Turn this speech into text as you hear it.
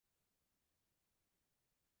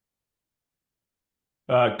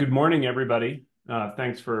Good morning, everybody.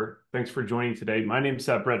 Thanks for joining today. My name's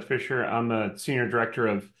Brett Fisher. I'm the Senior Director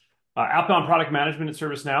of Outbound Product Management at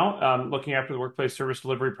ServiceNow, looking after the workplace service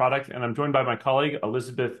delivery product. And I'm joined by my colleague,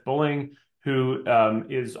 Elizabeth Bulling, who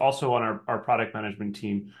is also on our product management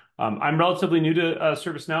team. I'm relatively new to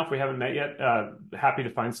ServiceNow. If we haven't met yet, happy to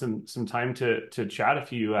find some time to chat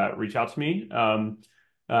if you reach out to me. Yeah,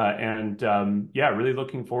 really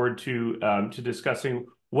looking forward to discussing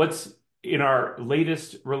what's in our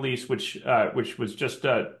latest release, which was just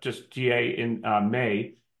GA in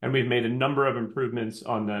May, and we've made a number of improvements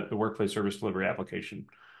on the workplace service delivery application.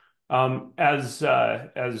 As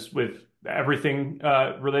with everything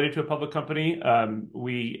related to a public company,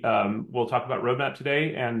 we will talk about roadmap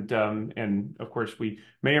today, and of course we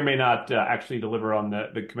may or may not actually deliver on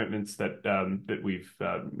the commitments that we've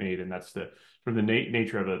made, and that's the from the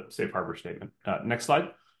nature of a safe harbor statement. Next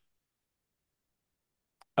slide.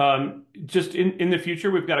 Just in the future,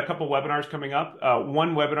 we've got a couple webinars coming up.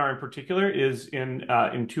 One webinar in particular is in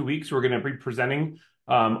 2 weeks. We're going to be presenting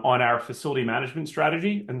on our facility management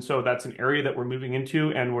strategy, and so that's an area that we're moving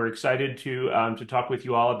into, and we're excited to talk with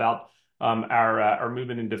you all about our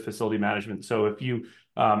movement into facility management. So if you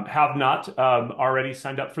have not already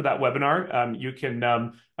signed up for that webinar, you can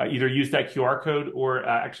either use that QR code or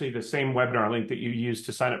actually the same webinar link that you used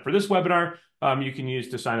to sign up for this webinar, you can use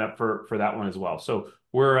to sign up for that one as well. So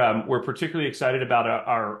we're particularly excited about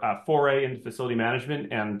our foray into facility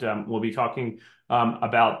management, and we'll be talking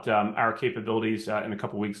about our capabilities in a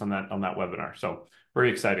couple weeks on that webinar. So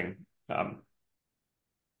very exciting.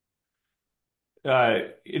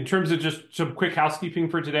 In terms of just some quick housekeeping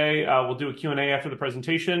for today, we'll do a Q&A after the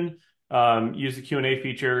presentation. Use the Q&A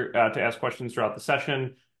feature to ask questions throughout the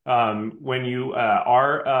session. When you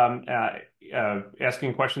are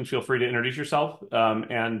asking questions, feel free to introduce yourself.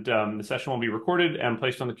 The session will be recorded and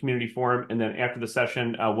placed on the community forum. And then after the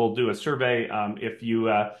session, we'll do a survey. If you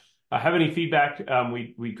have any feedback,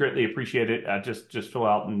 we greatly appreciate it. Just fill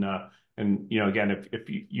out and again, if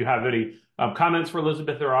you have any comments for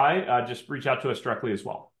Elizabeth or I, just reach out to us directly as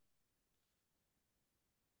well.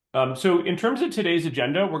 So in terms of today's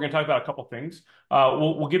agenda, we're going to talk about a couple things.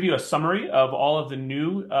 We'll give you a summary of all of the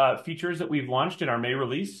new features that we've launched in our May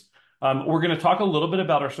release. We're going to talk a little bit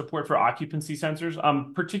about our support for occupancy sensors.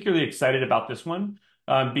 I'm particularly excited about this one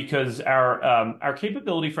because our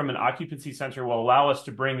capability from an occupancy sensor will allow us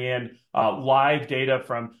to bring in live data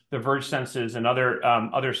from the Verge Senses and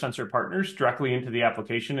other sensor partners directly into the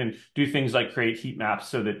application and do things like create heat maps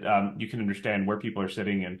so that you can understand where people are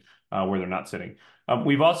sitting and where they're not sitting.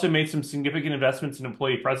 We've also made some significant investments in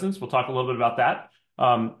employee presence. We'll talk a little bit about that.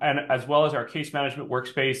 And as well as our case management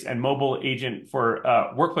workspace and mobile agent for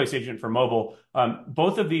workplace agent for mobile.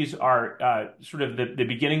 Both of these are sort of the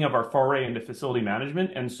beginning of our foray into facility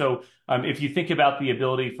management. And so if you think about the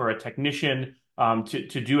ability for a technician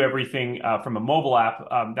to do everything from a mobile app,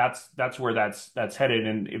 that's where that's headed.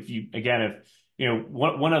 And if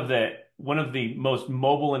one of the most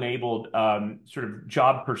mobile enabled sort of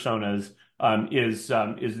job personas is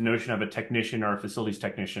the notion of a technician or a facilities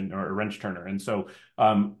technician or a wrench turner. And so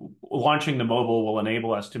launching the mobile will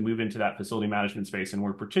enable us to move into that facility management space, and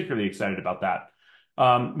we're particularly excited about that.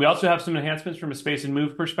 We also have some enhancements from a space and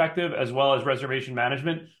move perspective, as well as reservation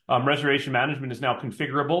management. Reservation management is now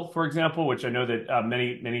configurable, for example, which I know that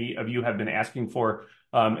many of you have been asking for.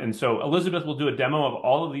 And so Elizabeth will do a demo of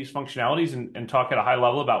all of these functionalities and talk at a high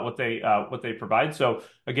level about what they provide. So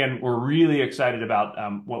again, we're really excited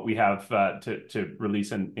about what we have to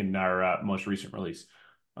release in our most recent release.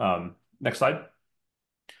 Next slide.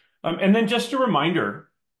 And then just a reminder,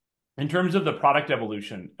 in terms of the product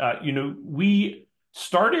evolution, we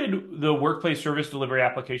started the workplace service delivery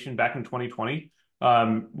application back in 2020.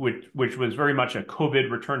 Which was very much a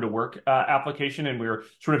COVID return to work application, and we were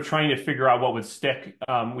sort of trying to figure out what would stick.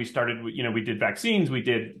 We started, we did vaccines, we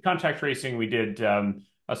did contact tracing, we did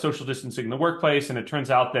social distancing in the workplace, and it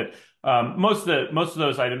turns out that most of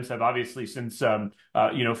those items have obviously since fallen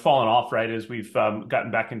off, right, as we've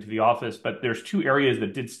gotten back into the office. But there's two areas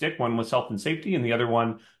that did stick. One was health and safety, and the other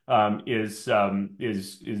one is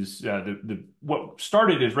what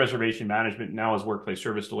started as reservation management, now is workplace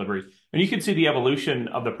service delivery. And you can see the evolution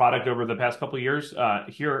of the product over the past couple of years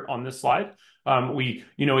here on this slide. We,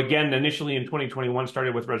 again, initially in 2021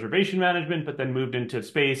 started with reservation management, but then moved into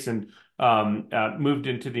space and moved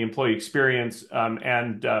into the employee experience,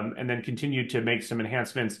 and then continued to make some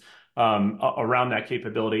enhancements around that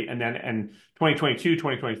capability. And then in 2022,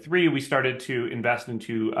 2023, we started to invest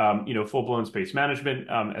into full-blown space management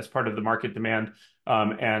as part of the market demand.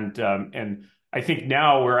 I think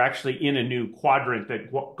now we're actually in a new quadrant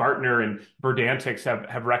that Gartner and Verdantix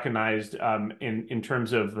have recognized in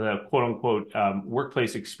terms of the quote unquote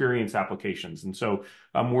workplace experience applications. And so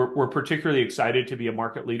we're particularly excited to be a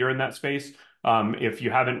market leader in that space. If you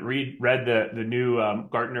haven't read the new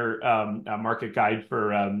Gartner market guide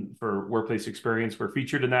for workplace experience, we're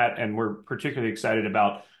featured in that, and we're particularly excited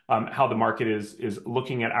about how the market is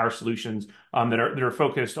looking at our solutions that are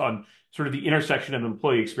focused on sort of the intersection of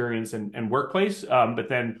employee experience and workplace. But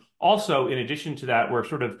then also, in addition to that, we're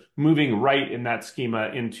sort of moving right in that schema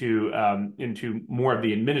into more of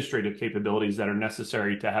the administrative capabilities that are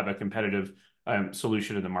necessary to have a competitive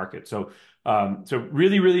solution in the market. So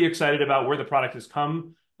really, really excited about where the product has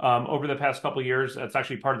come over the past couple of years. That's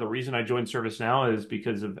actually part of the reason I joined ServiceNow, is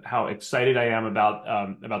because of how excited I am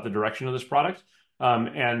about the direction of this product.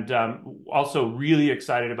 And also really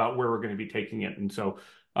excited about where we're going to be taking it. And so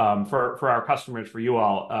for our customers, for you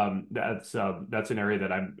all, that's an area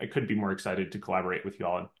that I couldn't be more excited to collaborate with you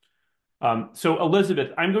all in. So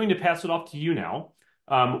Elizabeth, I'm going to pass it off to you now.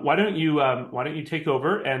 Why don't you take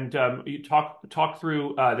over and you talk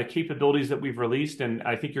through the capabilities that we've released, and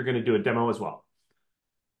I think you're going to do a demo as well.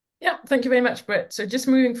 Yeah, thank you very much, Brett. So just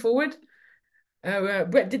moving forward,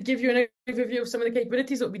 Brett did give you an overview of some of the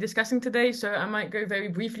capabilities that we'll be discussing today. So I might go very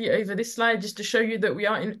briefly over this slide just to show you that we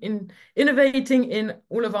are innovating in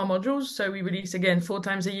all of our modules. So we release again 4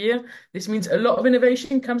 times a year. This means a lot of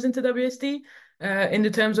innovation comes into WSD. In the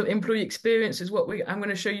terms of employee experience is what I'm going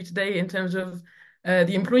to show you today in terms of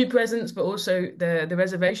the employee presence, but also the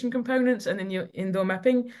reservation components, and then your indoor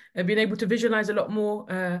mapping, and being able to visualize a lot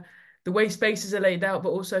more the way spaces are laid out, but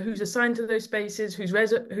also who's assigned to those spaces, who's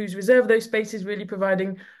reserved those spaces, really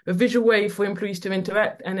providing a visual way for employees to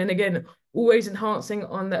interact. And then again, always enhancing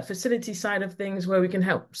on that facility side of things, where we can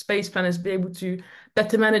help space planners be able to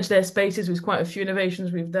better manage their spaces, with quite a few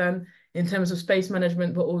innovations we've done in terms of space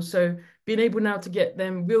management, but also being able now to get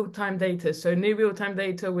them real-time data. So near real-time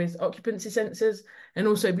data with occupancy sensors, and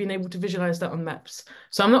also being able to visualize that on maps.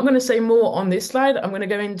 So I'm not going to say more on this slide. I'm going to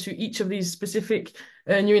go into each of these specific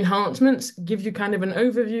new enhancements, give you kind of an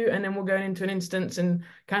overview, and then we'll go into an instance and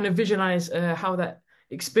kind of visualize how that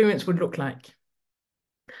experience would look like.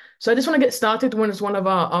 So I just want to get started with one of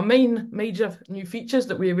our main major new features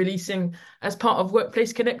that we're releasing as part of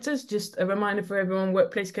Workplace Connectors. Just a reminder for everyone,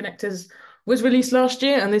 Workplace Connectors was released last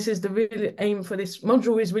year, and this is the real aim for this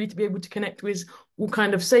module, is really to be able to connect with all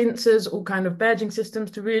kind of sensors, all kind of badging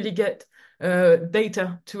systems, to really get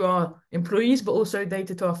data to our employees, but also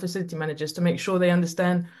data to our facility managers, to make sure they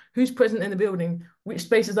understand who's present in the building, which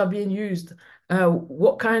spaces are being used,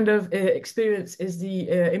 what kind of experience is the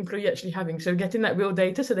employee actually having. So getting that real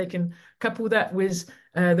data so they can couple that with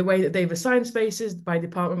the way that they've assigned spaces by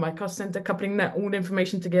department, by cost center, coupling that all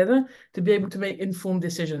information together to be able to make informed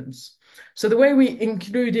decisions. So the way we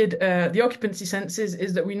included the occupancy sensors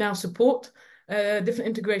is that we now support different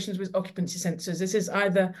integrations with occupancy sensors. This is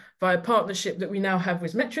either via partnership that we now have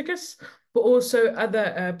with Metrikus, but also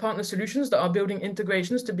other partner solutions that are building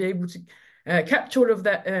integrations to be able to capture all of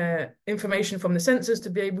that information from the sensors, to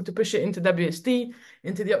be able to push it into WSD,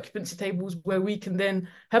 into the occupancy tables, where we can then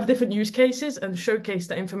have different use cases and showcase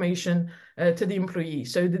that information to the employee.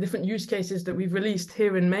 So the different use cases that we've released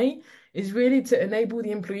here in May is really to enable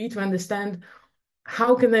the employee to understand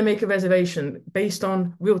how can they make a reservation based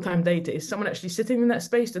on real-time data. Is someone actually sitting in that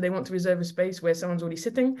space? Do they want to reserve a space where someone's already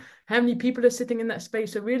sitting? How many people are sitting in that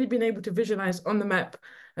space? So really being able to visualize on the map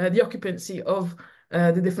the occupancy of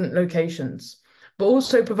the different locations, but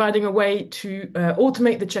also providing a way to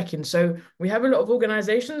automate the check-in. So we have a lot of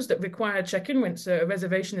organizations that require check-in once a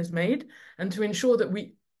reservation is made, and to ensure that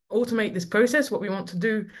we automate this process, what we want to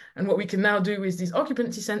do, and what we can now do with these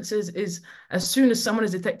occupancy sensors, is as soon as someone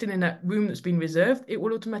is detected in that room that's been reserved, it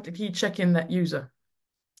will automatically check in that user.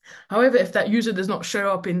 However, if that user does not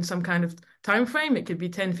show up in some kind of time frame, it could be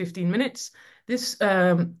 10, 15 minutes, this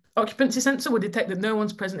occupancy sensor will detect that no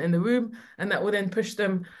one's present in the room, and that will then push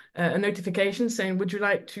them a notification saying, would you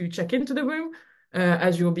like to check into the room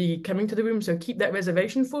as you'll be coming to the room? So keep that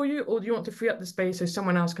reservation for you, or do you want to free up the space so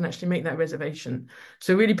someone else can actually make that reservation?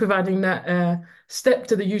 So really providing that step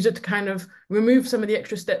to the user to kind of remove some of the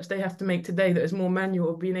extra steps they have to make today that is more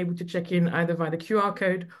manual, of being able to check in either via the QR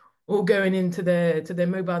code or going into their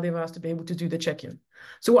mobile device to be able to do the check-in.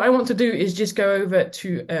 So what I want to do is just go over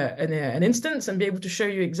to an instance and be able to show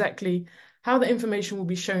you exactly how the information will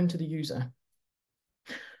be shown to the user.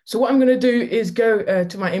 So what I'm going to do is go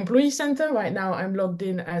to my employee center. Right now I'm logged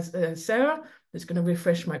in as Sarah. Just going to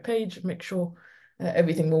refresh my page, make sure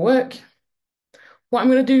everything will work. What I'm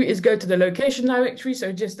going to do is go to the location directory.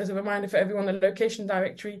 So just as a reminder for everyone, the location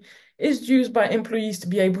directory is used by employees to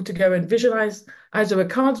be able to go and visualize either a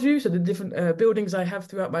card view, so the different buildings I have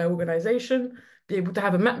throughout my organization, be able to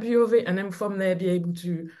have a map view of it, and then from there be able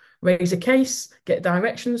to raise a case, get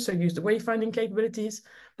directions, so use the wayfinding capabilities.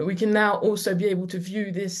 But we can now also be able to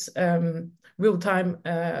view this real-time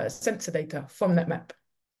sensor data from that map.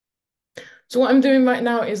 So what I'm doing right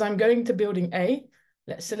now is I'm going to building A.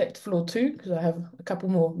 Let's select floor 2 because I have a couple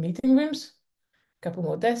more meeting rooms, a couple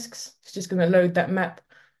more desks. It's just going to load that map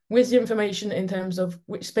with the information in terms of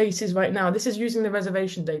which spaces right now. This is using the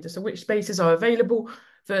reservation data. So which spaces are available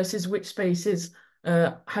versus which spaces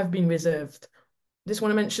have been reserved. Just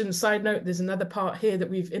want to mention, side note, there's another part here that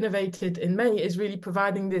we've innovated in May is really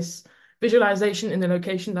providing this visualization in the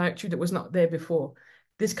location directory that was not there before.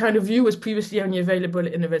 This kind of view was previously only available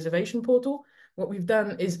in the reservation portal. What we've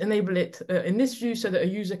done is enable it in this view so that a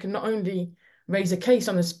user can not only raise a case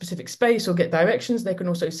on a specific space or get directions, they can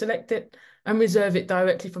also select it and reserve it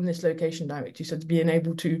directly from this location directory. So to being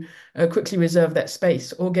able to quickly reserve that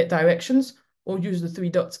space or get directions or use the 3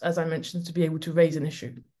 dots, as I mentioned, to be able to raise an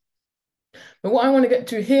issue. But what I want to get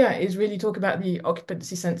to here is really talk about the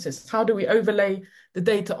occupancy sensors. How do we overlay the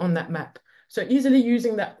data on that map? So easily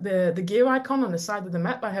using the gear icon on the side of the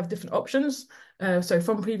map, I have different options. So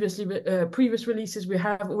from previous releases, we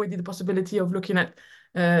have already the possibility of looking at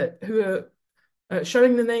who are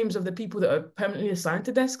showing the names of the people that are permanently assigned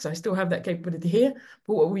to desks. I still have that capability here.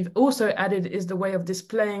 But what we've also added is the way of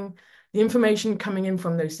displaying the information coming in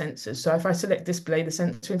from those sensors. So if I select display the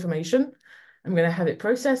sensor information, I'm going to have it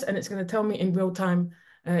processed and it's going to tell me in real time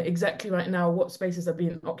exactly right now what spaces are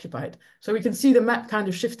being occupied. So we can see the map kind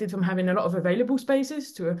of shifted from having a lot of available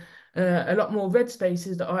spaces to a lot more red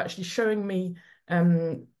spaces that are actually showing me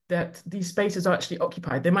that these spaces are actually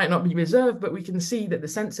occupied. They might not be reserved, but we can see that the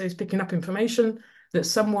sensor is picking up information that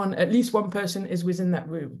someone, at least one person, is within that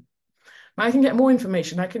room. But I can get more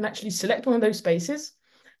information. I can actually select one of those spaces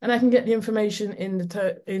and I can get the information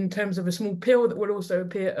in terms of a small pill that will also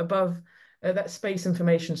appear above that space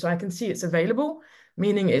information. So I can see it's available,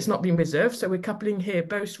 meaning it's not been reserved. So we're coupling here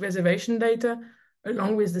both reservation data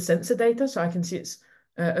along with the sensor data. So I can see it's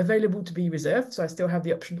available to be reserved. So I still have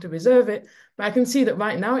the option to reserve it. But I can see that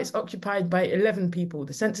right now it's occupied by 11 people.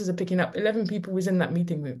 The sensors are picking up 11 people within that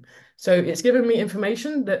meeting room. So it's giving me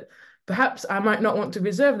information that perhaps I might not want to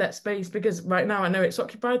reserve that space because right now I know it's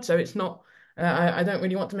occupied. So it's not, I don't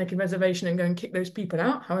really want to make a reservation and go and kick those people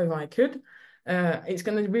out. However, I could. It's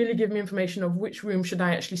going to really give me information of which room should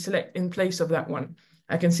I actually select in place of that one.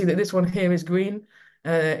 I can see that this one here is green.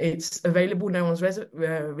 It's available. No one's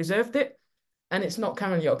reserved it. And it's not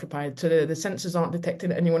currently occupied. So the sensors aren't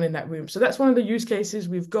detecting anyone in that room. So that's one of the use cases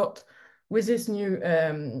we've got with this new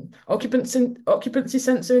occupancy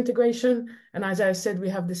sensor integration. And as I said, we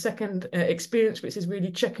have the second experience, which is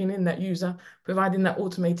really checking in that user, providing that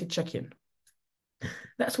automated check-in.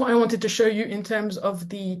 That's what I wanted to show you in terms of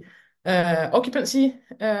the occupancy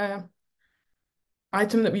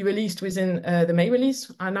item that we released within the May release.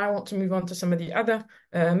 I now want to move on to some of the other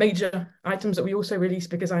major items that we also released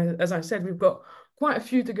because, as I said, we've got quite a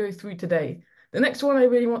few to go through today. The next one I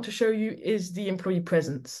really want to show you is the employee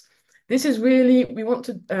presence. This is really, we want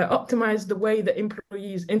to optimize the way that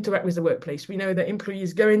employees interact with the workplace. We know that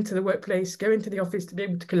employees go into the workplace, go into the office to be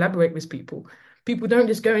able to collaborate with people. People don't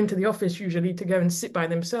just go into the office usually to go and sit by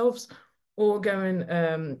themselves or go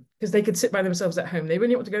and, because they could sit by themselves at home. They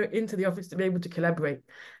really want to go into the office to be able to collaborate.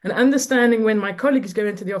 And understanding when my colleagues go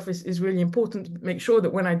into the office is really important to make sure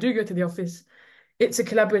that when I do go to the office, it's a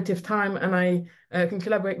collaborative time and I can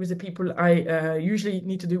collaborate with the people I usually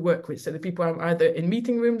need to do work with. So the people I'm either in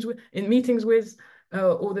meetings with,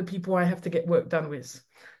 or the people I have to get work done with.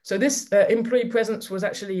 So this employee presence was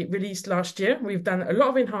actually released last year. We've done a lot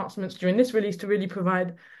of enhancements during this release to really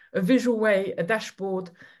provide a visual way, a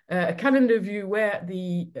dashboard, a calendar view where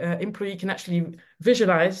the employee can actually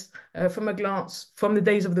visualize from a glance from the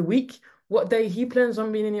days of the week, what day he plans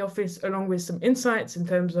on being in the office, along with some insights in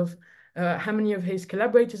terms of how many of his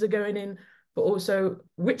collaborators are going in, but also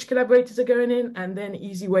which collaborators are going in, and then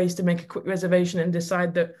easy ways to make a quick reservation and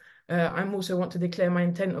decide that I'm also want to declare my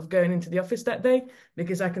intent of going into the office that day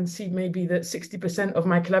because I can see maybe that 60% of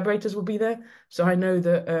my collaborators will be there. So I know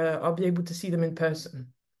that I'll be able to see them in person.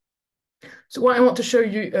 So what I want to show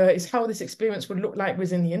you is how this experience would look like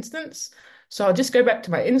within the instance. So I'll just go back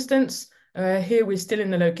to my instance. Here we're still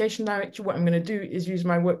in the location directory. What I'm going to do is use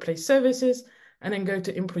my workplace services and then go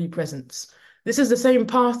to employee presence. This is the same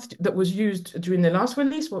path that was used during the last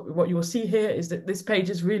release. What you will see here is that this page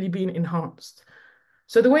has really been enhanced.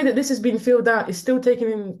 So the way that this has been filled out is still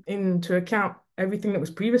taking into account everything that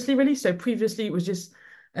was previously released. So previously it was just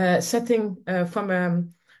setting from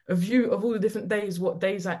a a view of all the different days, what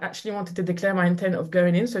days I actually wanted to declare my intent of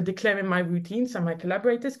going in. So declaring my routine so my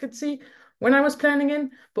collaborators could see when I was planning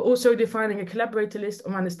in, but also defining a collaborator list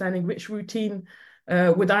of understanding which routine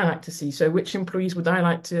would I like to see. So which employees would I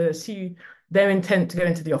like to see their intent to go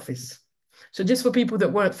into the office. So just for people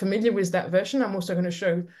that weren't familiar with that version, I'm also going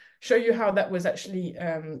to show you how that was actually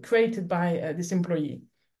created by this employee.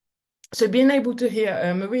 So being able to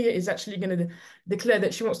hear Maria is actually going to declare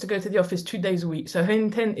that she wants to go to the office 2 days a week. So her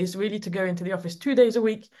intent is really to go into the office 2 days a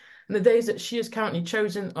week. And the days that she has currently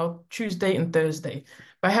chosen are Tuesday and Thursday.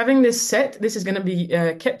 By having this set, this is going to be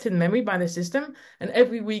kept in memory by the system. And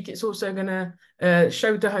every week, it's also going to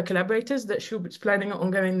show to her collaborators that she's planning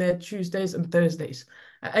on going there Tuesdays and Thursdays.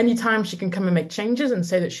 At any time, she can come and make changes and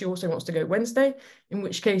say that she also wants to go Wednesday, in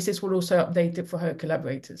which case this will also update it for her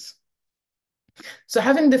collaborators. So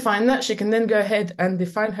having defined that, she can then go ahead and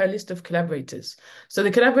define her list of collaborators. So the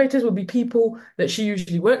collaborators will be people that she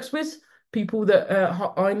usually works with, people that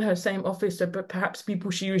are in her same office, so perhaps people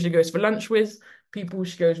she usually goes for lunch with, people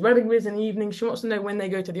she goes running with in the evening. She wants to know when they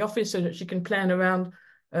go to the office so that she can plan around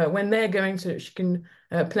when they're going, so that she can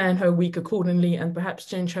plan her week accordingly and perhaps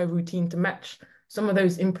change her routine to match some of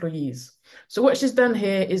those employees. So what she's done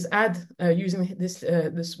here is add, using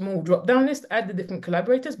the small drop-down list, add the different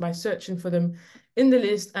collaborators by searching for them in the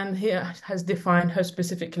list, and here has defined her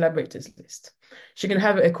specific collaborators list. She can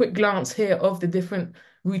have a quick glance here of the different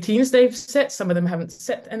routines they've set. Some of them haven't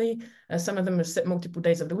set any, some of them have set multiple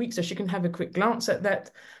days of the week, so she can have a quick glance at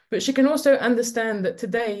that. But she can also understand that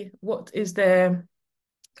today, what is their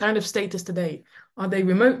kind of status today? Are they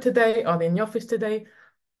remote today? Are they in the office today?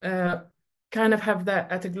 Kind of have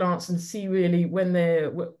that at a glance and see really when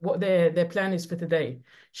what their plan is for today.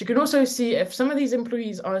 She can also see if some of these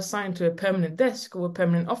employees are assigned to a permanent desk or a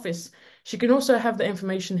permanent office. She can also have the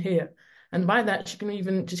information here. And by that, she can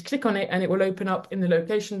even just click on it and it will open up in the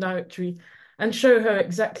location directory and show her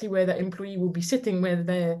exactly where that employee will be sitting, where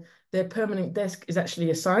their permanent desk is actually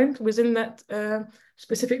assigned within that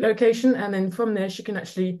specific location. And then from there, she can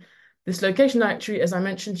actually, this location directory, as I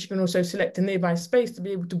mentioned, she can also select a nearby space to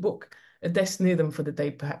be able to book a desk near them for the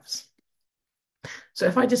day, perhaps. So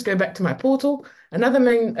if I just go back to my portal, another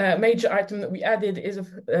major item that we added is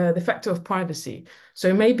the factor of privacy.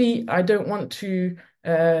 So maybe I don't want to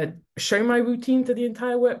show my routine to the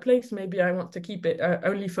entire workplace. Maybe I want to keep it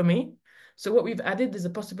only for me. So what we've added is a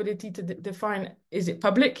possibility to define, is it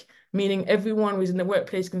public, meaning everyone who's in the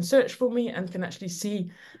workplace can search for me and can actually see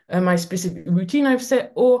my specific routine I've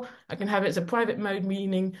set, or I can have it as a private mode,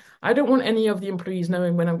 meaning I don't want any of the employees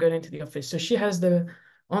knowing when I'm going into the office. So she has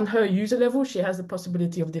on her user level, she has the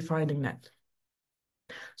possibility of defining that.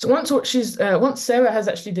 So once Sarah has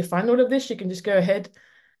actually defined all of this, she can just go ahead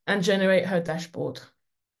and generate her dashboard.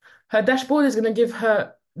 Her dashboard is going to give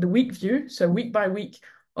her the week view, so week by week,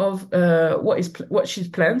 of what she's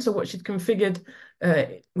planned, so what she's configured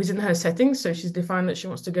within her settings. So she's defined that she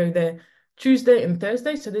wants to go there Tuesday and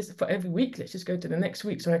Thursday. So this is for every week. Let's just go to the next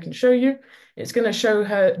week so I can show you. It's going to show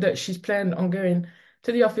her that she's planned on going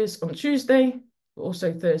to the office on Tuesday, but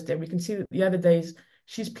also Thursday. We can see that the other days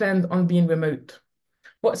she's planned on being remote.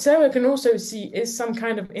 What Sarah can also see is some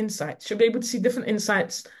kind of insight. She'll be able to see different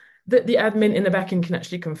insights that the admin in the backend can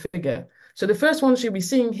actually configure. So the first one she'll be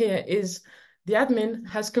seeing here is the admin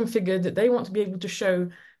has configured that they want to be able to show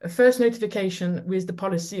a first notification with the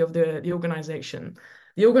policy of the organization.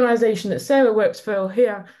 The organization that Sarah works for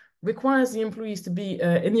here requires the employees to be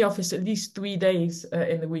in the office at least 3 days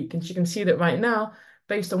in the week. And she can see that right now,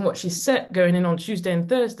 based on what she's set going in on Tuesday and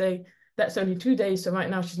Thursday, that's only 2 days. So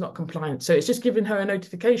right now she's not compliant. So it's just giving her a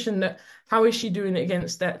notification that how is she doing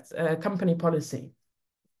against that company policy.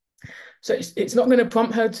 So it's not going to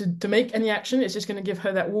prompt her to make any action. It's just going to give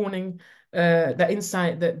her that warning, that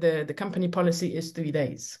insight that the company policy is 3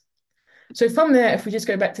 days. So from there, if we just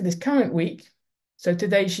go back to this current week, so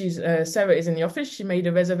today Sarah is in the office. She made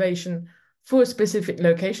a reservation for a specific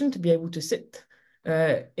location to be able to sit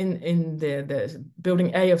in the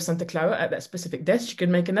building A of Santa Clara at that specific desk. She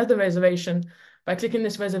can make another reservation. By clicking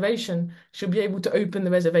this reservation, she'll be able to open the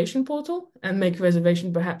reservation portal and make a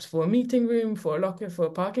reservation perhaps for a meeting room, for a locker, for a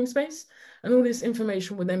parking space. And all this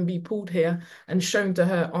information will then be pulled here and shown to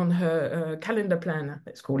her on her calendar planner,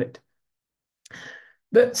 let's call it.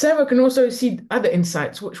 But Sarah can also see other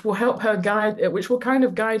insights, which will help her which will kind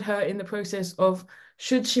of guide her in the process of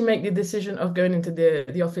should she make the decision of going into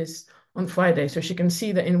the office on Friday. So she can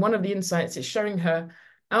see that in one of the insights, it's showing her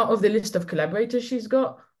out of the list of collaborators she's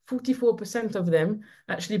got, 44% of them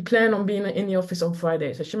actually plan on being in the office on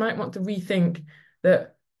Friday. So she might want to rethink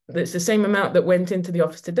that it's the same amount that went into the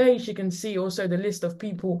office today. She can see also the list of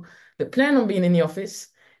people that plan on being in the office.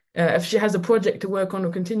 If she has a project to work on or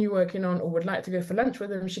continue working on or would like to go for lunch with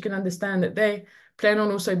them, she can understand that they plan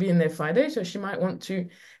on also being there Friday. So she might want to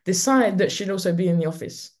decide that she'll also be in the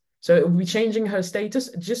office. So it will be changing her status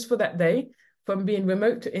just for that day from being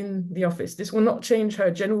remote to in the office. This will not change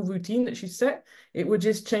her general routine that she's set. It will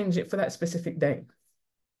just change it for that specific day.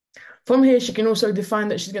 From here, she can also define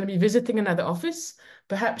that she's going to be visiting another office.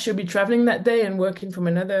 Perhaps she'll be traveling that day and working from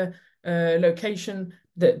another location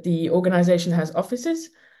that the organization has offices.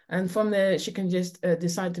 And from there, she can just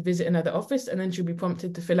decide to visit another office, and then she'll be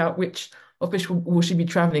prompted to fill out which office will she be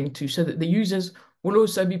traveling to, so that the users will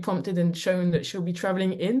also be prompted and shown that she'll be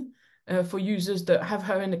traveling in for users that have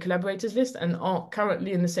her in the collaborators list and aren't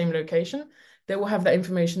currently in the same location. They will have that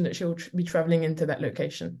information that she'll be traveling into that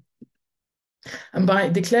location. And by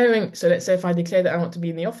declaring, so let's say if I declare that I want to be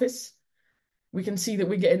in the office, we can see that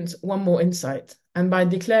we get one more insight. And by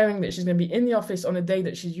declaring that she's going to be in the office on a day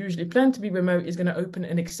that she's usually planned to be remote is going to open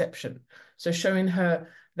an exception. So showing her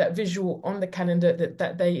that visual on the calendar that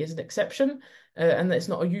that day is an exception and that it's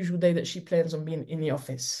not a usual day that she plans on being in the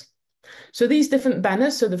office. So these different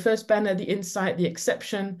banners, so the first banner, the insight, the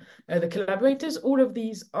exception, the collaborators, all of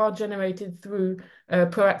these are generated through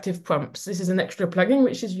proactive prompts. This is an extra plugin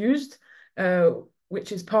which is used,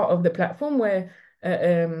 which is part of the platform where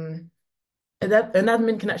an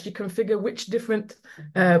admin can actually configure which different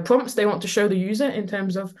prompts they want to show the user in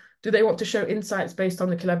terms of, do they want to show insights based on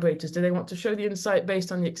the collaborators? Do they want to show the insight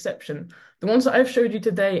based on the exception? The ones that I've showed you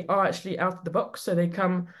today are actually out of the box, so they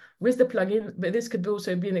come with the plugin, but this could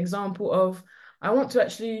also be an example of, I want to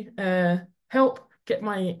actually help get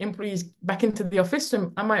my employees back into the office.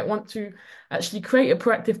 So I might want to actually create a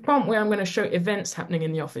proactive prompt where I'm going to show events happening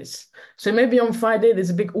in the office. So maybe on Friday,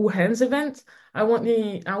 there's a big all hands event. I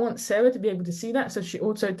want Sarah to be able to see that. So she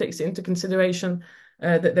also takes it into consideration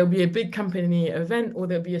that there'll be a big company event, or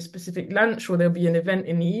there'll be a specific lunch, or there'll be an event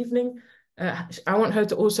in the evening. I want her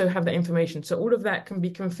to also have that information. So all of that can be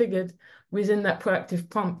configured within that proactive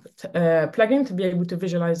prompt plugin to be able to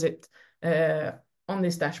visualize it on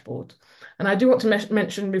this dashboard. And I do want to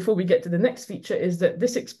mention before we get to the next feature is that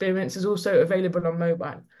this experience is also available on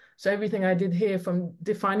mobile. So everything I did here, from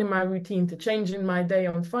defining my routine to changing my day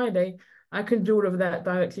on Friday, I can do all of that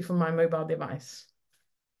directly from my mobile device.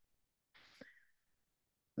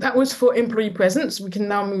 That was for employee presence. We can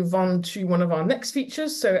now move on to one of our next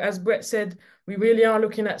features. So as Brett said, we really are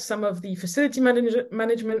looking at some of the facility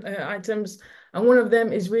management items. And one of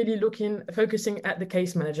them is really focusing at the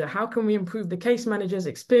case manager. How can we improve the case manager's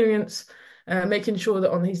experience, making sure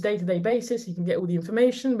that on his day-to-day basis, he can get all the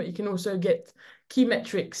information, but he can also get key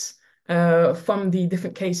metrics from the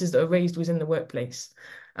different cases that are raised within the workplace.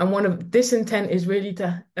 And one of this intent is really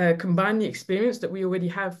to combine the experience that we already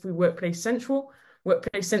have through Workplace Central.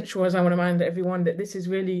 Workplace Central, as I want to remind everyone, that this is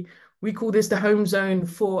really, we call this the home zone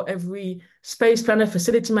for every space planner,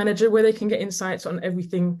 facility manager, where they can get insights on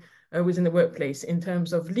everything within the workplace in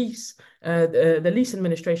terms of lease, the lease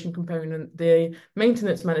administration component, the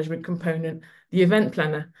maintenance management component, the event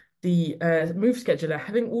planner, the move scheduler.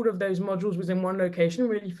 Having all of those modules within one location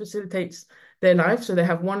really facilitates their life. So they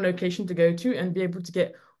have one location to go to and be able to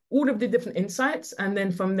get all of the different insights, and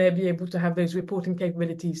then from there be able to have those reporting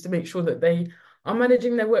capabilities to make sure that they are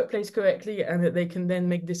managing their workplace correctly and that they can then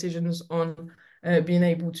make decisions on being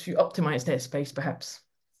able to optimize their space perhaps.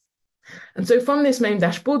 And so from this main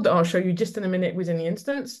dashboard that I'll show you just in a minute within the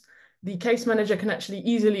instance, the case manager can actually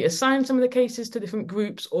easily assign some of the cases to different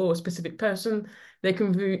groups or a specific person. They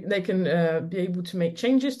can be able to make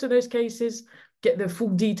changes to those cases, get the full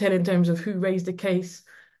detail in terms of who raised the case,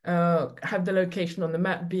 have the location on the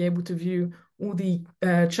map, be able to view all the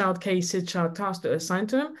child cases, child tasks that are assigned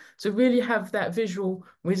to them. So really have that visual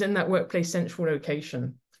within that Workplace Central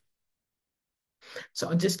location. So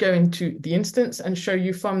I'll just go into the instance and show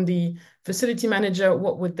you from the facility manager,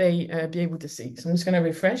 what would they be able to see. So I'm just going to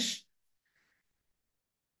refresh.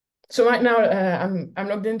 So right now, I'm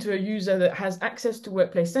logged into a user that has access to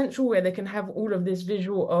Workplace Central, where they can have all of this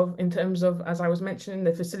visual of, in terms of, as I was mentioning,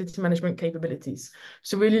 the facility management capabilities.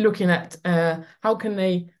 So really looking at how can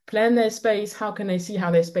they plan their space, how can they see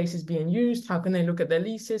how their space is being used, how can they look at their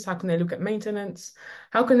leases, how can they look at maintenance,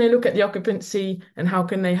 how can they look at the occupancy, and how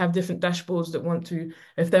can they have different dashboards that want to,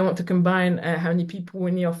 if they want to combine how many people were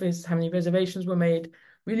in the office, how many reservations were made,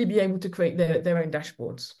 really be able to create their own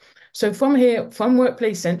dashboards. So from here, from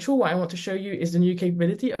Workplace Central, what I want to show you is the new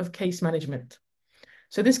capability of case management.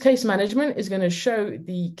 So this case management is going to show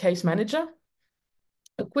the case manager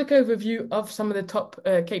a quick overview of some of the top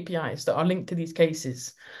KPIs that are linked to these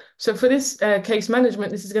cases. So for this case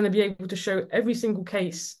management, this is going to be able to show every single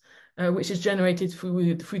case which is generated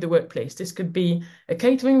through the workplace. This could be a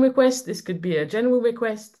catering request, this could be a general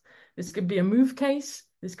request, This could be a move case.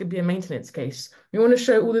 This could be a maintenance case. We want to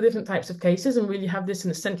show all the different types of cases and really have this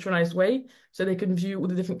in a centralized way so they can view all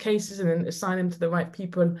the different cases and then assign them to the right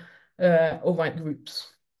people or right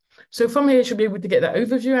groups. So from here, you should be able to get that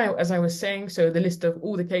overview, as I was saying. So the list of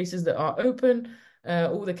all the cases that are open,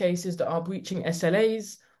 all the cases that are breaching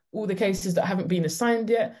SLAs, all the cases that haven't been assigned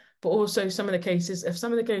yet, but also some of the cases, if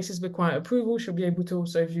some of the cases require approval, she'll be able to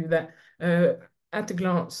also view that at a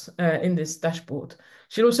glance in this dashboard.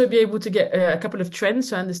 She'll also be able to get a couple of trends,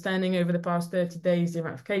 so understanding over the past 30 days the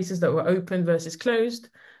amount of cases that were open versus closed,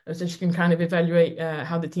 so she can kind of evaluate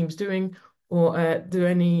how the team's doing, or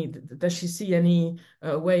does she see any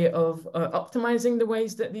way of optimizing the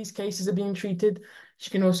ways that these cases are being treated? She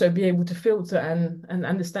can also be able to filter and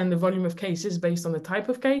understand the volume of cases based on the type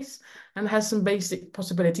of case, and has some basic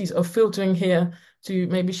possibilities of filtering here to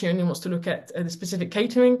maybe she only wants to look at the specific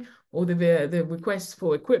catering or the requests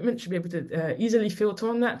for equipment. She'll be able to easily filter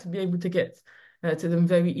on that to be able to get to them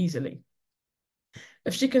very easily.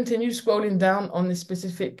 If she continues scrolling down on this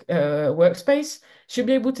specific workspace, she'll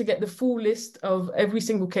be able to get the full list of every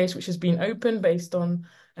single case which has been opened based on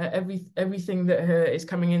everything that is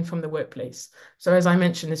coming in from the workplace. So as I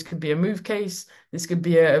mentioned, this could be a move case, this could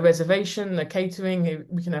be a reservation, a catering,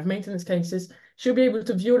 we can have maintenance cases. She'll be able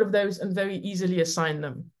to view all of those and very easily assign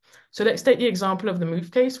them. So let's take the example of the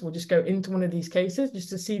move case. We'll just go into one of these cases just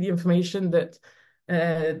to see the information that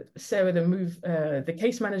Sarah, the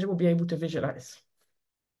case manager, will be able to visualize.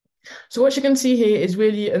 So what you can see here is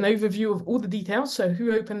really an overview of all the details. So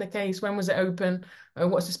who opened the case, when was it open,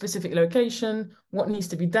 what's the specific location, what needs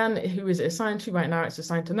to be done, who is it assigned to. Right now it's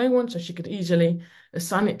assigned to no one, so she could easily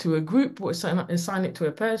assign it to a group or assign it to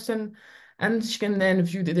a person. And she can then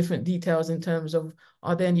view the different details in terms of,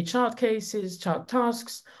 are there any child cases, child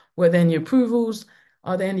tasks, were there any approvals,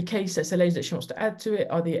 are there any case SLAs that she wants to add to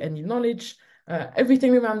it, are there any knowledge,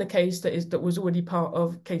 everything around the case that was already part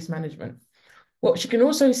of case management. What you can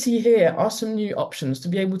also see here are some new options to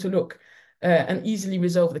be able to look and easily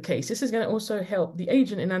resolve the case. This is going to also help the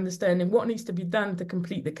agent in understanding what needs to be done to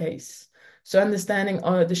complete the case. So understanding,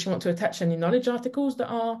 does she want to attach any knowledge articles that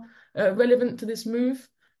are relevant to this move?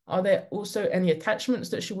 Are there also any attachments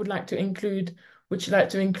that she would like to include? Would she like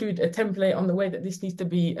to include a template on the way that this needs to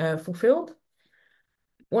be fulfilled?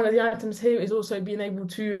 One of the items here is also being able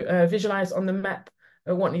to visualize on the map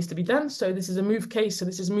what needs to be done. So this is a move case. So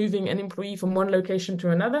this is moving an employee from one location to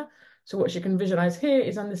another. So what you can visualize here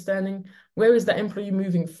is understanding where is that employee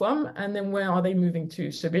moving from, and then where are they moving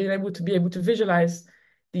to. So being able to visualize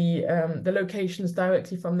the locations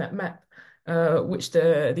directly from that map, which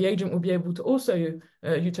the agent will be able to also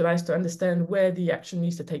utilize to understand where the action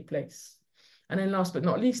needs to take place. And then last but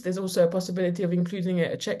not least, there's also a possibility of including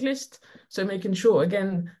a checklist. So making sure,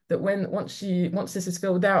 again, that once this is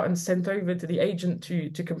filled out and sent over to the agent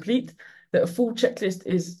to complete, that a full checklist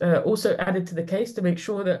is also added to the case to make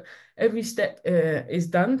sure that every step is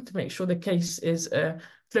done to make sure the case is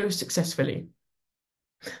closed successfully.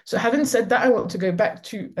 So having said that, I want to go back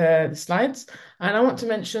to the slides, and I want to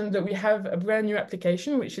mention that we have a brand new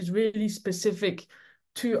application which is really specific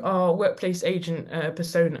to our workplace agent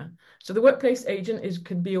persona. So the workplace agent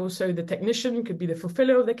could be also the technician, could be the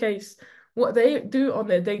fulfiller of the case. What they do on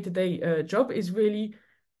their day-to-day job is really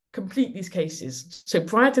complete these cases. So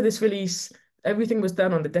prior to this release, everything was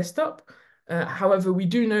done on the desktop. However, we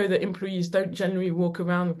do know that employees don't generally walk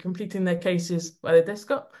around completing their cases by the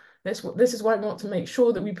desktop. This is why we want to make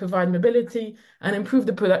sure that we provide mobility and improve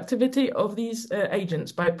the productivity of these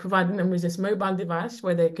agents by providing them with this mobile device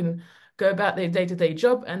where they can go about their day-to-day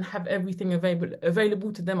job and have everything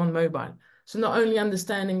available to them on mobile. So not only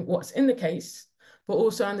understanding what's in the case, but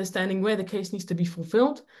also understanding where the case needs to be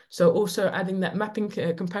fulfilled. So also adding that mapping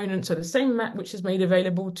component. So the same map which is made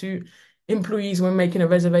available to employees when making a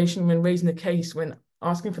reservation, when raising a case, when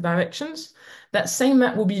asking for directions, that same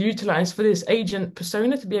map will be utilized for this agent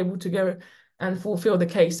persona to be able to go and fulfill the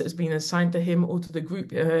case that's been assigned to him or to the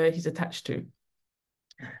group he's attached to.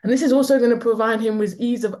 And this is also going to provide him with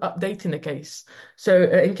ease of updating the case. So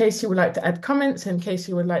in case he would like to add comments, in case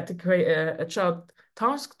he would like to create a child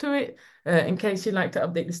task to it, in case you'd like to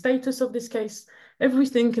update the status of this case,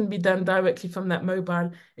 everything can be done directly from that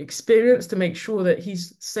mobile experience to make sure that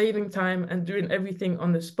he's saving time and doing everything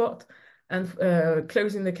on the spot and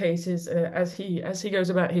closing the cases as he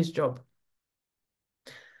goes about his job.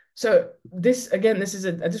 So this, again, I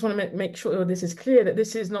just want to make sure this is clear that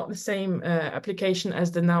this is not the same application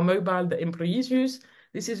as the Now Mobile that employees use.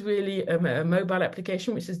 This is really a mobile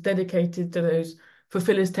application which is dedicated to those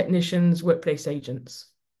fulfillers, technicians, workplace agents.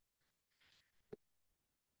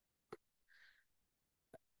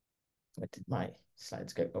 Where did my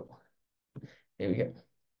slides go? Oh, here we go.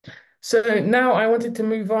 So now I wanted to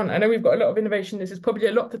move on. I know we've got a lot of innovation. This is probably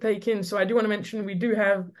a lot to take in. So I do want to mention we do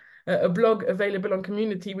have a blog available on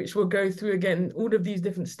community, which will go through again all of these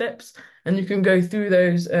different steps, and you can go through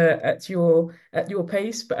those at your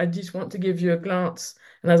pace. But I just want to give you a glance.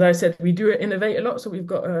 And as I said, we do innovate a lot, so we've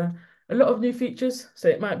got a lot of new features. So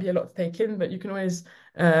it might be a lot to take in, but you can always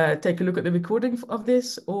take a look at the recording of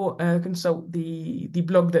this or consult the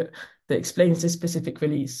blog that explains this specific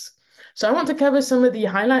release. So I want to cover some of the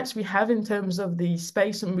highlights we have in terms of the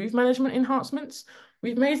space and move management enhancements.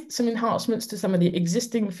 We've made some enhancements to some of the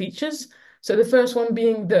existing features. So the first one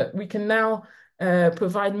being that we can now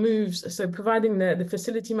provide moves. So providing the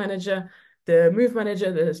facility manager, the move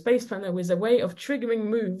manager, the space planner with a way of triggering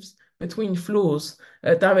moves between floors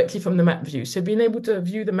directly from the map view. So being able to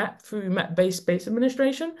view the map through map-based space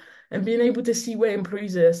administration and being able to see where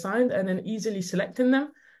employees are assigned and then easily selecting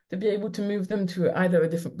them to be able to move them to either a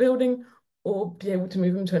different building or be able to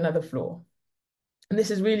move them to another floor. And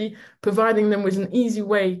this is really providing them with an easy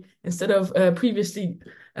way instead of previously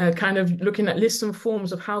kind of looking at lists and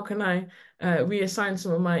forms of how can I reassign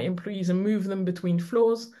some of my employees and move them between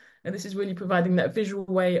floors. And this is really providing that visual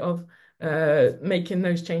way of making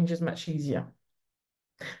those changes much easier.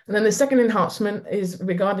 And then the second enhancement is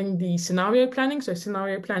regarding the scenario planning. So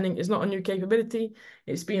scenario planning is not a new capability.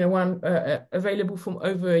 It's been a one available from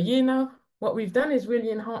over a year now. What we've done is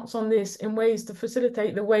really enhance on this in ways to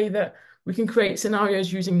facilitate the way that we can create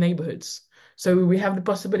scenarios using neighborhoods. So we have the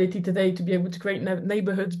possibility today to be able to create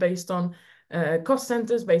neighborhoods based on cost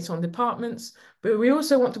centers, based on departments, but we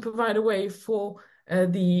also want to provide a way for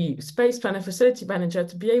the space planner facility manager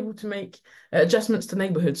to be able to make adjustments to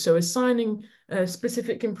neighborhoods. So assigning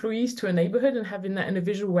specific employees to a neighborhood and having that in a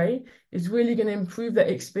visual way is really going to improve that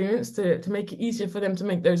experience to make it easier for them to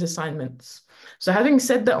make those assignments. So having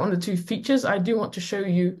said that on the two features, I do want to show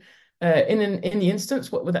you in the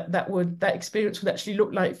instance what would that experience would actually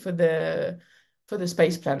look like for the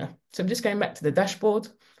space planner. So I'm just going back to the dashboard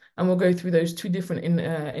and we'll go through those two different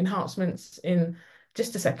enhancements in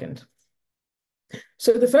just a second.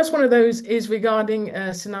 So the first one of those is regarding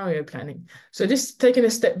scenario planning. So just taking a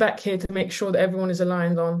step back here to make sure that everyone is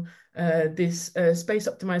aligned on this space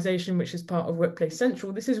optimization, which is part of Workplace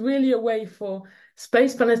Central. This is really a way for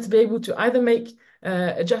space planners to be able to either make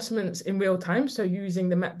adjustments in real time, so using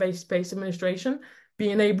the map-based space administration,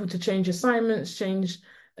 being able to change assignments, change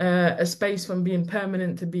a space from being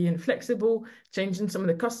permanent to being flexible, changing some of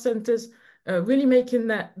the cost centers, really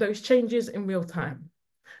making those changes in real time.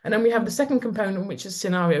 And then we have the second component, which is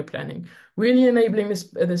scenario planning, really enabling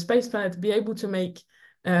the space planner to be able to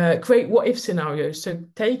create what if scenarios. So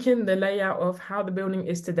taking the layout of how the building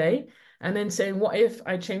is today and then saying, what if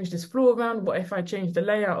I change this floor around? What if I change the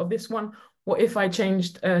layout of this one? What if I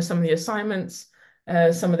changed some of the assignments,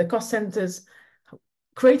 some of the cost centers,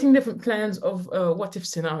 creating different plans of what if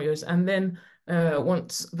scenarios. And then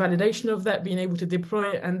once validation of that, being able to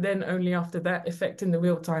deploy it, and then only after that, affecting the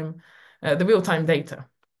real-time data.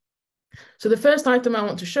 So the first item I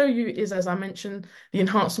want to show you is, as I mentioned, the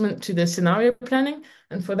enhancement to the scenario planning.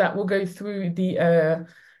 And for that, we'll go through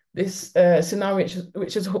this scenario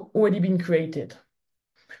which has already been created.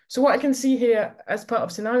 So what I can see here as part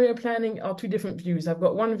of scenario planning are two different views. I've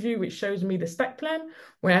got one view which shows me the stack plan,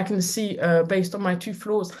 where I can see based on my two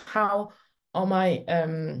floors, how are my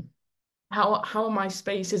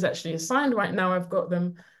spaces actually assigned. Right now, I've got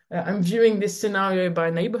them, I'm viewing this scenario by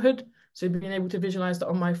neighborhood. So being able to visualize that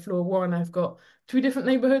on my floor one, I've got two different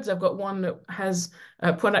neighborhoods. I've got one that has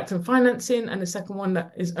product and financing, and the second one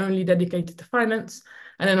that is only dedicated to finance.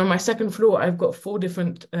 And then on my second floor, I've got four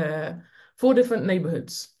different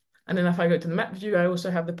neighborhoods. And then if I go to the map view, I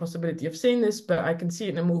also have the possibility of seeing this, but I can see it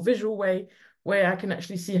in a more visual way, where I can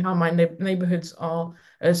actually see how my neighborhoods are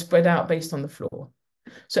spread out based on the floor.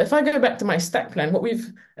 So if I go back to my stack plan, what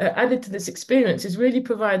we've added to this experience is really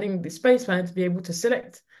providing the space planner to be able to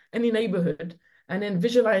select any neighborhood and then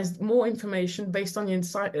visualize more information based on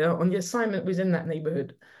the assignment within that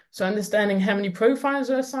neighborhood. So understanding how many profiles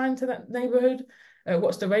are assigned to that neighborhood,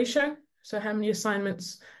 what's the ratio? So how many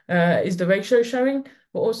assignments is the ratio showing,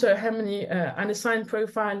 but also how many unassigned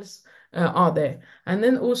profiles are there. And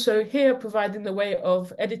then also here providing the way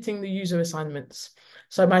of editing the user assignments.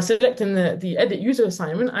 So by selecting the edit user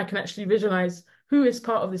assignment, I can actually visualize who is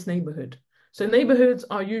part of this neighborhood. So neighborhoods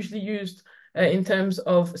are usually used in terms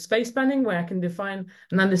of space planning, where I can define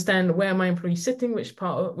and understand where my employees sitting,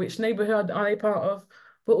 which neighborhood are they part of,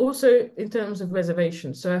 but also in terms of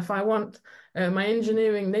reservation. So if I want my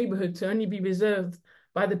engineering neighborhood to only be reserved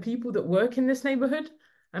by the people that work in this neighborhood,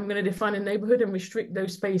 I'm going to define a neighborhood and restrict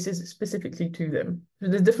those spaces specifically to them. So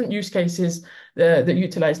there's different use cases that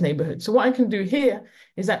utilize neighborhoods. So what I can do here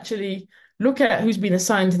is actually look at who's been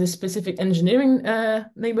assigned to this specific engineering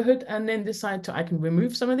neighborhood and then decide I can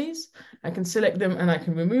remove some of these. I can select them and I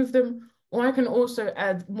can remove them. Or I can also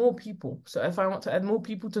add more people. So if I want to add more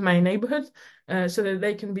people to my neighborhood, so that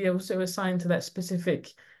they can be also assigned to that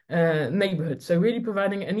specific neighborhood. So really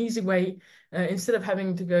providing an easy way, instead of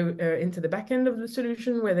having to go into the back end of the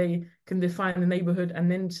solution where they can define the neighborhood and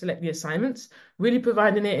then select the assignments, really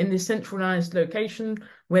providing it in this centralized location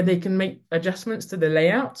where they can make adjustments to the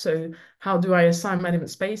layout. So how do I assign my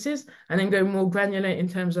different spaces? And then go more granular in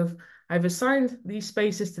terms of I've assigned these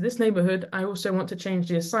spaces to this neighborhood. I also want to change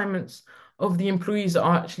the assignments of the employees that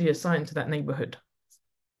are actually assigned to that neighborhood.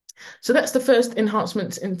 So that's the first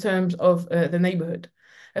enhancements in terms of the neighborhood.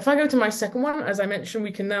 If I go to my second one, as I mentioned,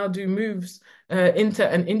 we can now do moves inter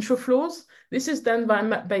and intra floors. This is done by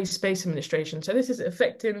map-based space administration. So this is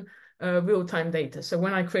affecting real-time data. So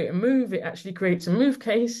when I create a move, it actually creates a move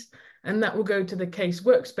case, and that will go to the case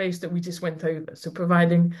workspace that we just went over. So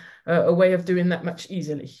providing a way of doing that much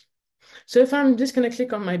easily. So if I'm just going to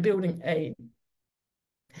click on my building A,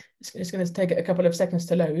 it's going to take a couple of seconds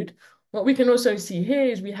to load. What we can also see here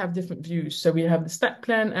is we have different views. So we have the stack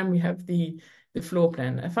plan and we have the floor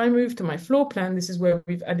plan. If I move to my floor plan, this is where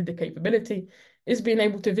we've added the capability, is being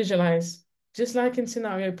able to visualize, just like in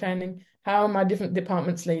scenario planning, how my different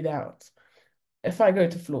departments laid out. If I go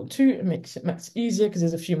to floor 2, it makes it much easier because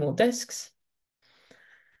there's a few more desks.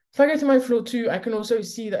 If I go to my floor 2, I can also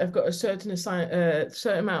see that I've got a certain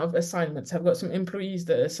amount of assignments. I've got some employees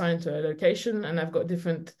that are assigned to a location, and I've got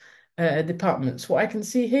different departments. What I can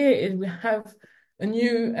see here is we have a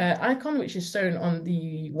new icon which is shown on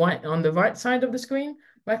the right side of the screen,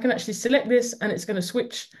 where I can actually select this, and it's going to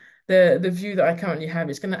switch the view that I currently have.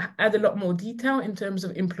 It's going to add a lot more detail in terms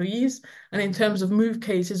of employees and in terms of move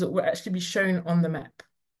cases that will actually be shown on the map.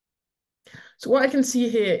 So what I can see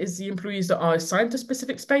here is the employees that are assigned to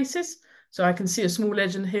specific spaces. So I can see a small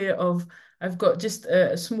legend here of, I've got just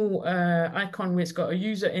a small icon where it's got a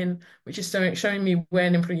user in, which is showing me where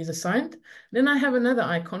an employee is assigned. Then I have another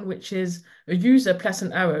icon, which is a user plus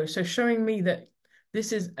an arrow. So showing me that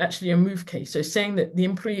this is actually a move case. So saying that the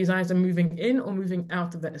employee is either moving in or moving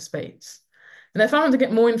out of that space. And if I want to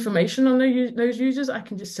get more information on those users, I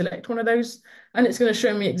can just select one of those and it's going to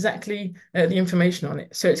show me exactly the information on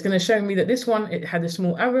it. So it's going to show me that this one, it had a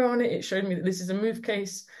small arrow on it. It showed me that this is a move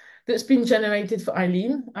case that's been generated for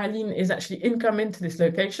Eileen. Eileen is actually incoming to this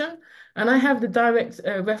location. And I have the direct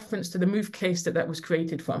reference to the move case that was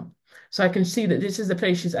created from. So I can see that this is the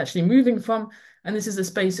place she's actually moving from, and this is the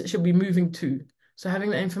space that she'll be moving to. So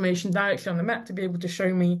having that information directly on the map to be able to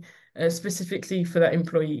show me specifically for that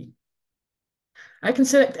employee. I can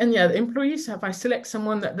select any other employees. So if I select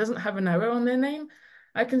someone that doesn't have an arrow on their name,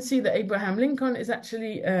 I can see that Abraham Lincoln is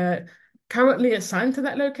actually currently assigned to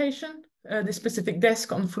that location, the specific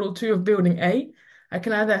desk on floor 2 of building A. I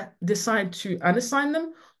can either decide to unassign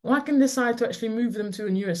them, or I can decide to actually move them to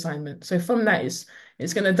a new assignment. So from that,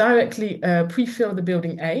 it's going to directly pre-fill the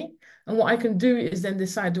building A. And what I can do is then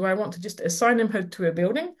decide, do I want to just assign him to a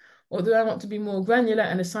building, or do I want to be more granular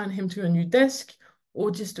and assign him to a new desk,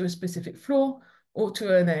 or just to a specific floor, or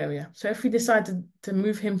to an area. So if we decide to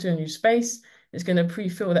move him to a new space, it's going to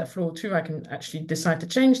pre-fill that floor 2. I can actually decide to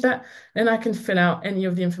change that. Then I can fill out any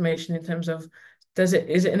of the information in terms of, is it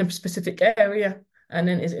in a specific area? And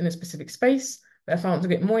then is it in a specific space? But if I want to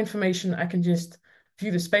get more information, I can just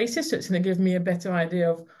view the spaces. So it's going to give me a better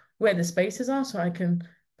idea of where the spaces are. So I can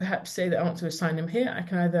perhaps say that I want to assign them here. I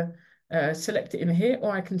can either select it in here,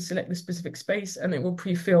 or I can select the specific space and it will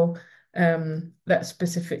pre-fill that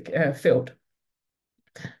specific field.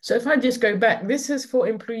 So if I just go back, this is for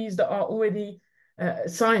employees that are already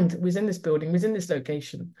assigned within this building, within this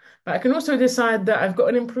location. But I can also decide that I've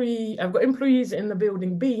got employees in the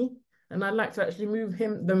building B, and I'd like to actually move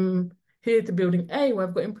them here to building A, where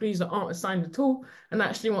I've got employees that aren't assigned at all, and I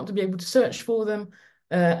actually want to be able to search for them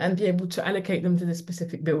and be able to allocate them to this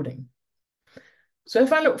specific building. So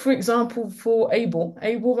if I look, for example, for Abel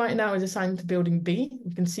right now is assigned to building B.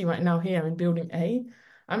 You can see right now here in building A.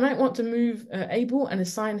 I might want to move Abel and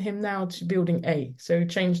assign him now to building A. So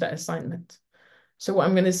change that assignment. So what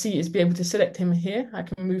I'm going to see is be able to select him here. I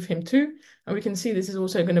can move him to, and we can see this is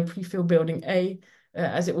also going to pre-fill building A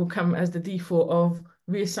as it will come as the default of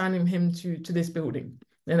reassigning him to this building.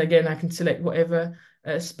 And again, I can select whatever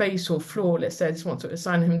space or floor. Let's say I just want to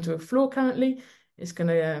assign him to a floor currently. It's going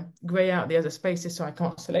to gray out the other spaces so I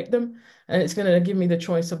can't select them. And it's going to give me the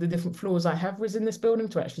choice of the different floors I have within this building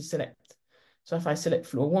to actually select. So if I select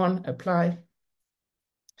floor 1, apply,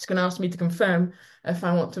 It's going to ask me to confirm if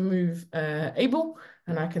I want to move Abel,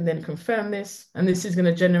 and I can then confirm this. And this is going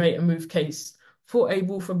to generate a move case for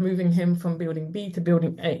Abel for moving him from building B to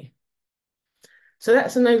building A. So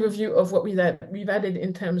that's an overview of what we've added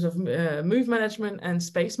in terms of move management and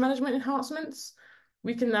space management enhancements.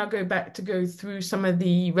 We can now go through some of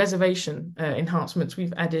the reservation enhancements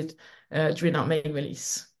we've added during our May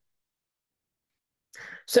release.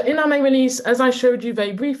 So in our May release, as I showed you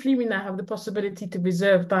very briefly, we now have the possibility to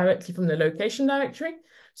reserve directly from the location directory.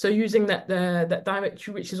 So using that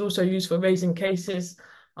directory, which is also used for raising cases,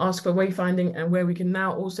 ask for wayfinding, and where we can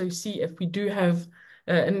now also see if we do have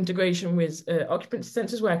an integration with occupancy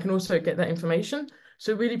sensors where I can also get that information.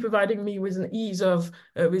 So really providing me with an ease of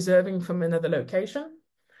reserving from another location.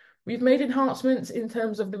 We've made enhancements in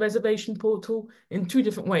terms of the reservation portal in two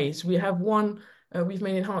different ways. We have one, we've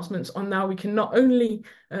made enhancements on now we can not only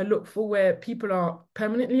look for where people are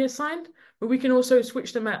permanently assigned, but we can also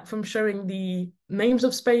switch the map from showing the names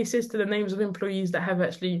of spaces to the names of employees that have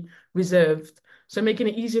actually reserved. So making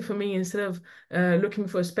it easier for me instead of looking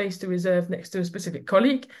for a space to reserve next to a specific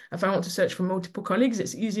colleague. If I want to search for multiple colleagues,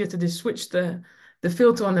 it's easier to just switch the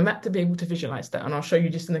filter on the map to be able to visualize that. And I'll show you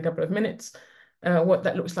just in a couple of minutes what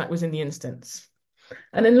that looks like within the instance.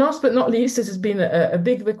 And then last but not least, this has been a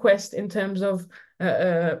big request in terms of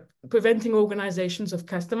preventing organizations of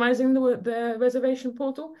customizing the reservation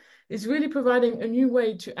portal, is really providing a new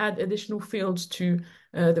way to add additional fields to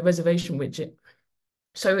the reservation widget.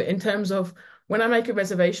 So in terms of when I make a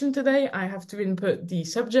reservation today, I have to input the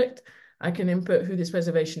subject. I can input who this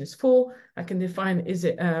reservation is for. I can define,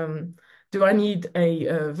 do I need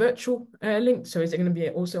a virtual link? So is it going to be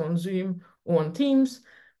also on Zoom or on Teams?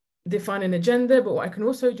 Define an agenda, but what I can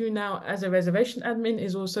also do now as a reservation admin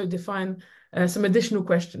is also define some additional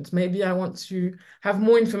questions. Maybe I want to have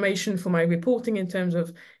more information for my reporting in terms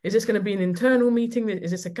of, is this going to be an internal meeting?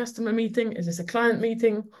 Is this a customer meeting? Is this a client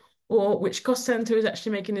meeting? Or which cost center is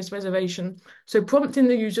actually making this reservation? So prompting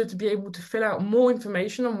the user to be able to fill out more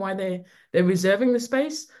information on why they're reserving the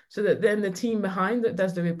space, so that then the team behind that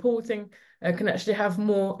does the reporting can actually have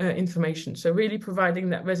more information. So really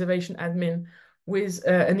providing that reservation admin with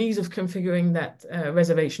an ease of configuring that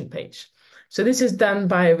reservation page. So this is done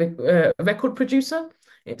by a record producer.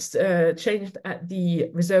 It's changed at the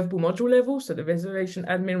reservable module level. So the reservation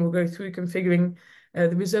admin will go through configuring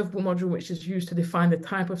the reservable module, which is used to define the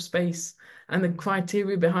type of space and the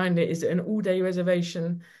criteria behind it. Is it an all-day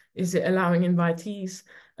reservation? Is it allowing invitees?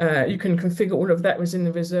 You can configure all of that within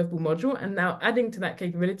the reservable module. And now adding to that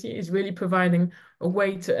capability is really providing a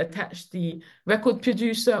way to attach the record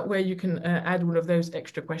producer where you can add all of those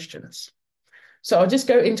extra questions. So I'll just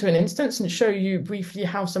go into an instance and show you briefly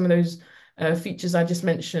how some of those features I just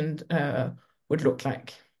mentioned would look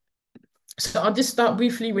like. So I'll just start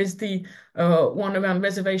briefly with the one around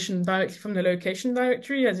reservation directly from the location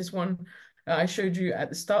directory, as this one I showed you at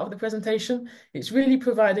the start of the presentation. It's really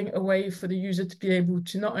providing a way for the user to be able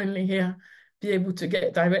to not only be able to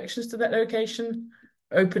get directions to that location,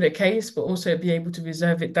 open a case, but also be able to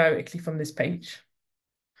reserve it directly from this page.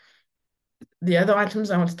 The other items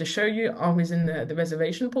I wanted to show you are within the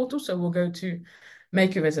reservation portal. So we'll go to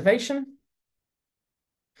make a reservation.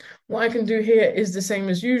 What I can do here is the same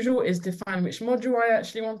as usual, is define which module I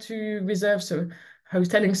actually want to reserve. So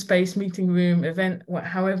hoteling space, meeting room, event,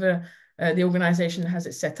 however the organization has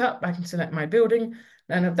it set up. I can select my building.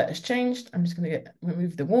 None of that has changed. I'm just going to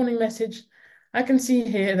remove the warning message. I can see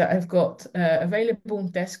here that I've got available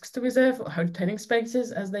desks to reserve, or hoteling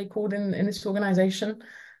spaces, as they called in this organization.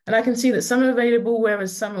 And I can see that some are available,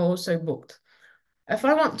 whereas some are also booked. If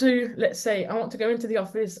I want to, let's say, I want to go into the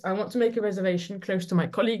office, I want to make a reservation close to my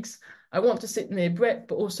colleagues, I want to sit near Brett,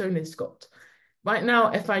 but also near Scott. Right now,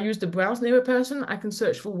 if I use the browse near a person, I can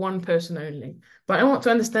search for one person only. But I want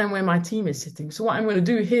to understand where my team is sitting. So what I'm going to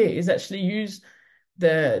do here is actually use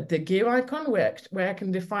the gear icon where I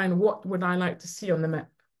can define what would I like to see on the map.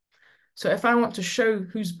 So if I want to show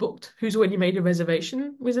who's booked, who's already made a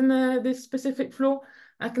reservation within this specific floor,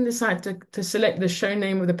 I can decide to select the show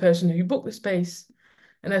name of the person who booked the space.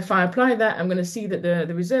 And if I apply that, I'm going to see that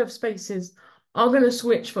the reserved spaces are going to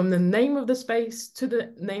switch from the name of the space to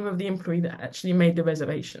the name of the employee that actually made the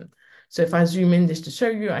reservation. So if I zoom in just to show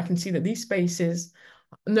you, I can see that these spaces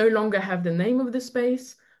no longer have the name of the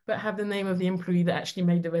space, but have the name of the employee that actually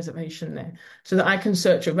made the reservation there. So that I can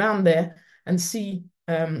search around there and see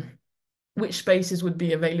which spaces would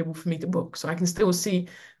be available for me to book. So I can still see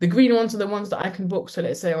the green ones are the ones that I can book. So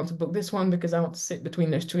let's say I want to book this one because I want to sit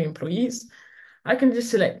between those two employees. I can just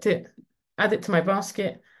select it, add it to my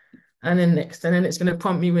basket, and then next. And then it's going to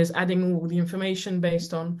prompt me with adding all the information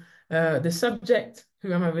based on the subject,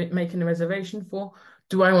 who am I making a reservation for,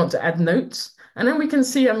 Do I want to add notes? And then we can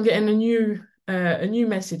see I'm getting a new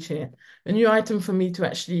message here, a new item for me to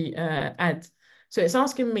actually add. So it's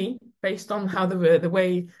asking me based on how the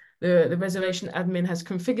way the reservation admin has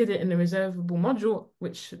configured it in the reservable module,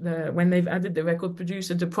 which when they've added the record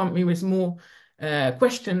producer to prompt me with more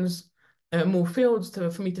questions, more fields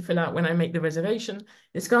for me to fill out when I make the reservation.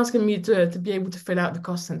 It's asking me to be able to fill out the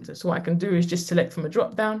cost center. So what I can do is just select from a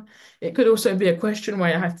drop down. It could also be a question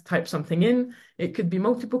where I have to type something in. It could be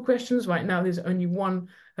multiple questions. Right now, there's only one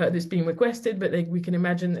that's being requested, but we can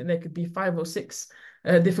imagine that there could be 5 or 6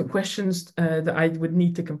 different questions that I would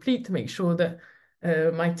need to complete to make sure that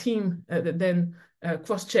my team that then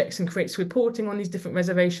cross-checks and creates reporting on these different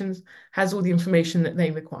reservations has all the information that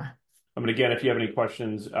they require. And again, if you have any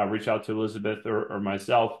questions, reach out to Elizabeth or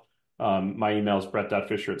myself. My email is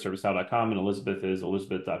brett.fisher@servicenow.com, and Elizabeth is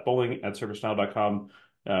elizabeth.bowling@servicenow.com.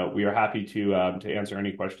 We are happy to answer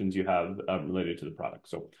any questions you have related to the product.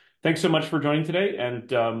 So thanks so much for joining today,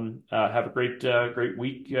 and have a great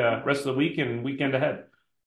week, rest of the week and weekend ahead.